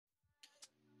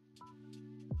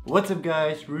What's up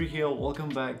guys, Rui here, welcome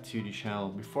back to the channel.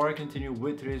 Before I continue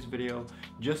with today's video,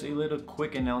 just a little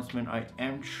quick announcement. I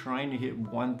am trying to hit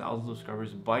 1,000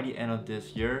 subscribers by the end of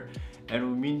this year, and it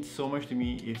would mean so much to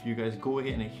me if you guys go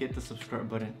ahead and hit the subscribe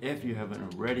button if you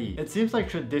haven't already. It seems like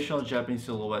traditional Japanese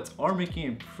silhouettes are making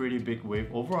a pretty big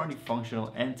wave over on the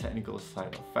functional and technical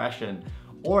side of fashion,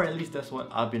 or at least that's what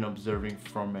I've been observing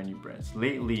from many brands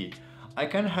lately. I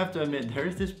kind of have to admit there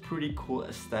is this pretty cool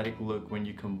aesthetic look when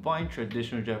you combine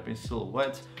traditional Japanese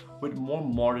silhouettes with more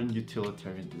modern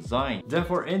utilitarian design.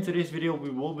 Therefore, in today's video, we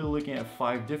will be looking at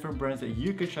 5 different brands that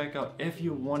you could check out if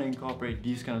you want to incorporate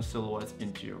these kind of silhouettes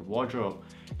into your wardrobe.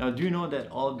 Now, do know that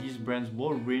all of these brands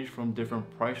will range from different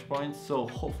price points, so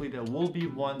hopefully there will be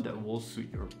one that will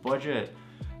suit your budget.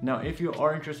 Now, if you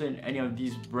are interested in any of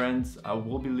these brands, I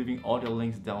will be leaving all the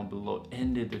links down below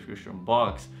in the description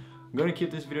box. I'm gonna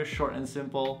keep this video short and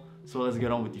simple, so let's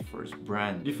get on with the first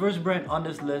brand. The first brand on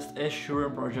this list is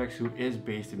Shuren Projects, who is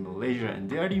based in Malaysia, and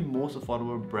they are the most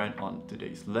affordable brand on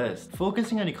today's list.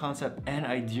 Focusing on the concept and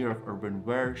idea of urban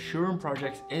wear, Shuren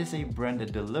Projects is a brand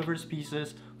that delivers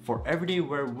pieces for everyday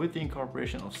wear with the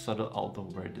incorporation of subtle outdoor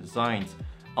wear designs.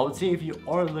 I would say if you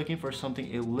are looking for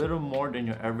something a little more than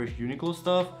your average Uniqlo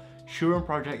stuff, Shuren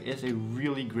Project is a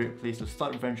really great place to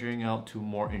start venturing out to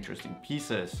more interesting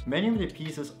pieces. Many of the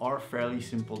pieces are fairly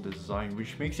simple design,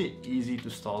 which makes it easy to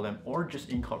style them or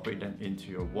just incorporate them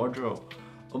into your wardrobe.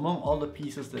 Among all the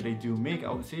pieces that they do make,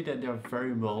 I would say that they are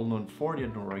very well known for their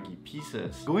Noragi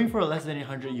pieces. Going for less than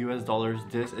 $100 US,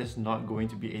 this is not going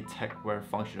to be a tech wear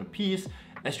functional piece,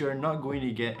 as you are not going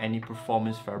to get any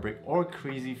performance fabric or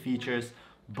crazy features,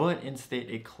 but instead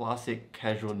a classic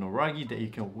casual Noragi that you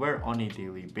can wear on a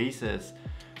daily basis.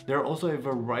 There are also a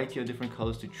variety of different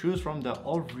colors to choose from that are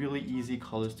all really easy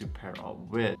colors to pair up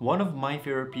with. One of my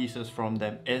favorite pieces from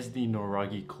them is the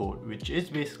Noragi Coat, which is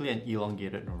basically an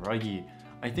elongated Noragi.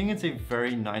 I think it's a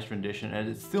very nice rendition as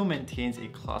it still maintains a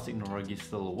classic Noragi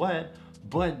silhouette,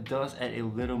 but does add a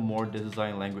little more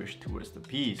design language towards the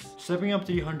piece. Stepping up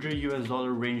to the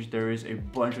 $100 range, there is a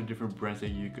bunch of different brands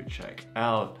that you could check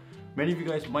out. Many of you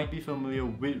guys might be familiar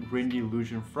with Reindee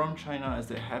Lusion from China, as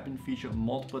they have been featured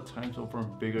multiple times over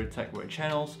on bigger tech wear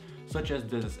channels such as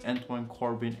This Is Antoine,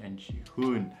 Corbin, and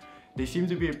Jihoon. They seem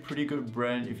to be a pretty good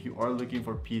brand if you are looking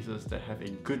for pieces that have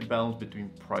a good balance between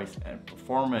price and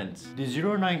performance. The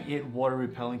 098 water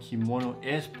repellent kimono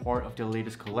is part of the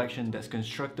latest collection that's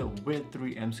constructed with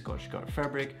 3M Scotch Guard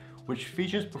fabric, which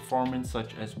features performance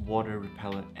such as water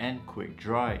repellent and quick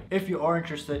dry. If you are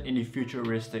interested in the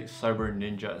futuristic cyber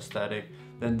ninja aesthetic,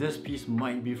 then this piece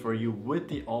might be for you with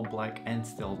the all black and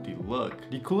stealthy look.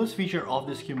 The coolest feature of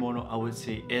this kimono, I would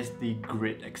say, is the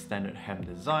grid extended hem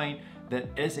design that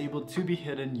is able to be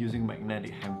hidden using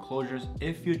magnetic hem closures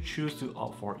if you choose to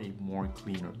opt for a more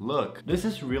cleaner look. This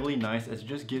is really nice as it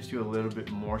just gives you a little bit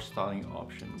more styling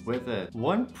option with it.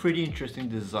 One pretty interesting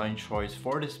design choice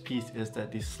for this piece is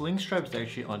that the sling strap is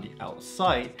actually on the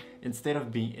outside instead of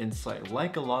being inside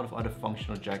like a lot of other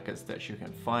functional jackets that you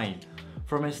can find.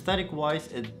 From aesthetic wise,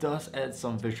 it does add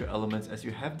some visual elements as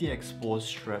you have the exposed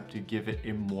strap to give it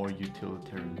a more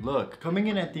utilitarian look. Coming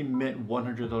in at the mid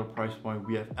 $100 price point,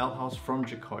 we have Elhaus from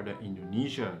Jakarta,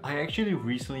 Indonesia. I actually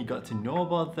recently got to know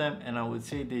about them, and I would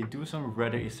say they do some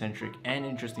rather eccentric and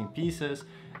interesting pieces,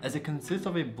 as it consists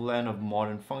of a blend of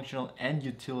modern functional and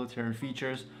utilitarian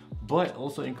features, but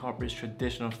also incorporates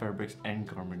traditional fabrics and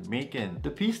garment making.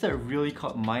 The piece that really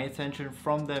caught my attention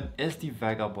from them is the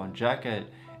Vagabond jacket.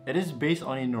 It is based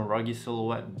on a Noragi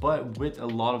silhouette, but with a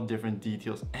lot of different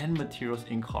details and materials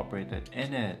incorporated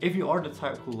in it. If you are the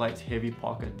type who likes heavy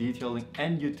pocket detailing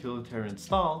and utilitarian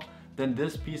style, then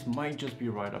this piece might just be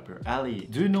right up your alley.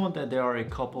 Do note that there are a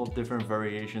couple of different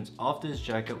variations of this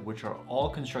jacket which are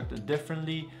all constructed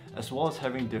differently, as well as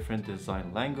having different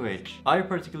design language. I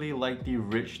particularly like the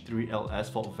rich 3L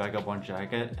Asphalt Vagabond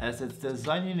jacket, as it's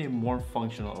designed in a more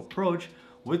functional approach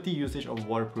with the usage of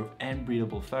waterproof and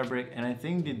breathable fabric, and I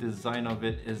think the design of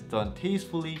it is done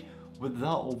tastefully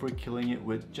without overkilling it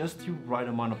with just the right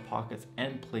amount of pockets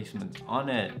and placements on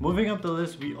it. Moving up the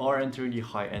list, we are entering the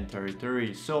high-end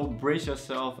territory, so brace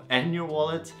yourself and your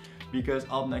wallets, because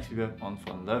up next we have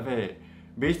Enfin Levé.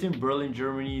 Based in Berlin,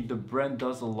 Germany, the brand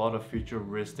does a lot of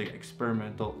futuristic,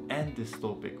 experimental, and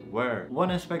dystopic wear.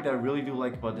 One aspect that I really do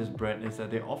like about this brand is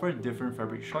that they offer different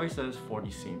fabric choices for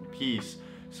the same piece.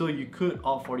 So you could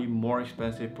opt for the more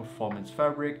expensive performance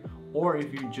fabric, or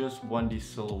if you just want the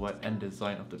silhouette and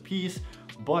design of the piece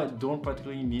but don't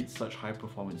particularly need such high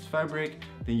performance fabric,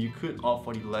 then you could opt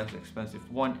for the less expensive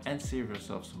one and save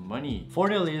yourself some money. For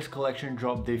their latest collection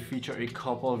drop, they feature a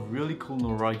couple of really cool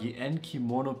Noragi and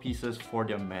Kimono pieces for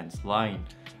their men's line.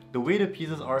 The way the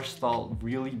pieces are styled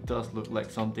really does look like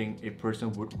something a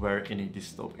person would wear in a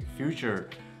dystopic future.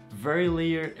 Very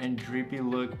layered and drapey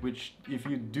look, which if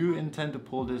you do intend to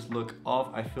pull this look off,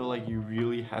 I feel like you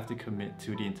really have to commit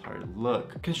to the entire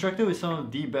look. Constructed with some of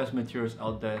the best materials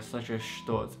out there such as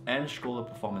Stolz and Scholar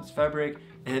Performance fabric,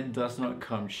 it does not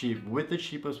come cheap, with the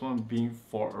cheapest one being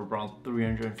for around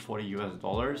 $340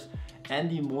 US and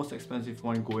the most expensive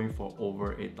one going for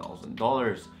over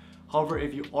 $8,000. However,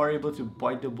 if you are able to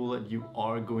bite the bullet, you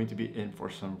are going to be in for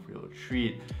some real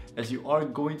treat, as you are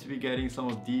going to be getting some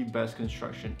of the best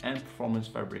construction and performance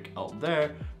fabric out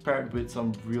there, paired with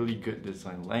some really good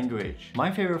design language.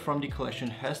 My favorite from the collection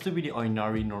has to be the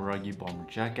Oinarri Noragi bomber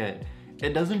jacket.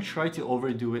 It doesn't try to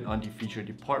overdo it on the feature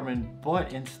department,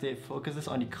 but instead focuses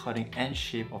on the cutting and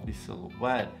shape of the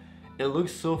silhouette. It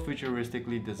looks so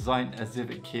futuristically designed as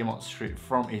if it came out straight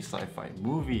from a sci-fi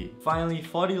movie. Finally,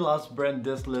 for the last brand,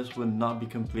 this list would not be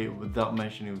complete without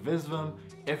mentioning Visvim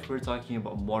if we're talking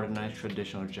about modernized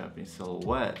traditional Japanese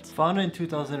silhouettes. Founded in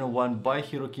 2001 by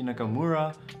Hiroki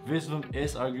Nakamura, Visvim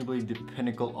is arguably the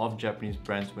pinnacle of Japanese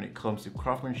brands when it comes to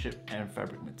craftsmanship and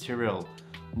fabric material.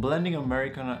 Blending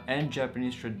Americana and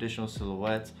Japanese traditional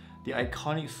silhouettes, the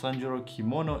iconic Sanjuro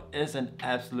kimono is an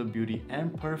absolute beauty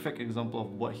and perfect example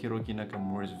of what Hiroki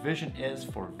Nakamura's vision is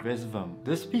for Visvim.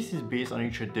 This piece is based on a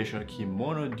traditional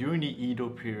kimono during the Edo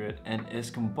period and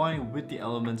is combined with the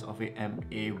elements of a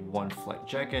MA1 flight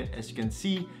jacket. As you can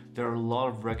see, there are a lot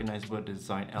of recognizable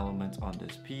design elements on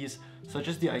this piece, such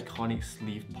as the iconic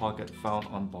sleeve pocket found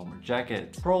on bomber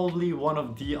jackets. Probably one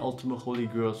of the ultimate holy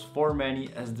grails for many,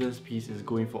 as this piece is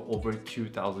going for over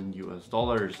 $2,000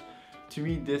 US. To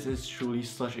me, this is truly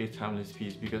such a timeless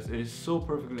piece because it is so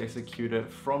perfectly executed,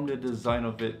 from the design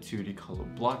of it to the color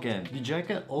blocking. The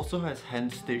jacket also has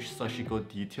hand-stitched sashiko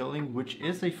detailing, which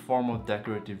is a form of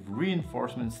decorative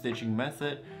reinforcement stitching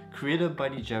method created by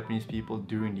the Japanese people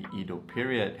during the Edo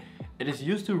period. It is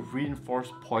used to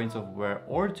reinforce points of wear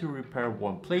or to repair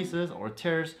worn places or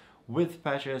tears, with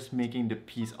patches making the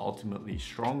piece ultimately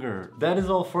stronger. That is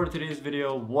all for today's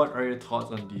video. What are your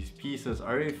thoughts on these pieces?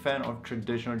 Are you a fan of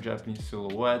traditional Japanese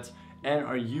silhouettes? And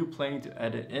are you planning to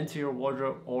add it into your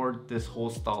wardrobe, or this whole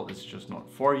style is just not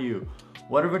for you?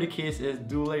 Whatever the case is,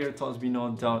 do let your thoughts be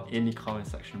known down in the comment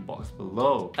section box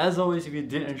below. As always, if you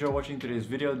did enjoy watching today's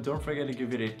video, don't forget to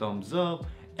give it a thumbs up.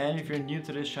 And if you're new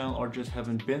to this channel or just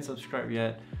haven't been subscribed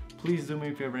yet, please do me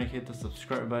a favor and hit the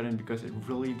subscribe button because it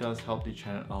really does help the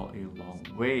channel out a long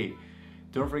way.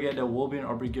 Don't forget there will be an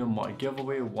Arbor mod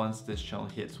giveaway once this channel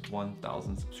hits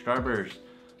 1,000 subscribers.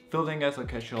 Till then guys, I'll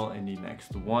catch you all in the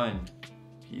next one.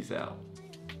 Peace out.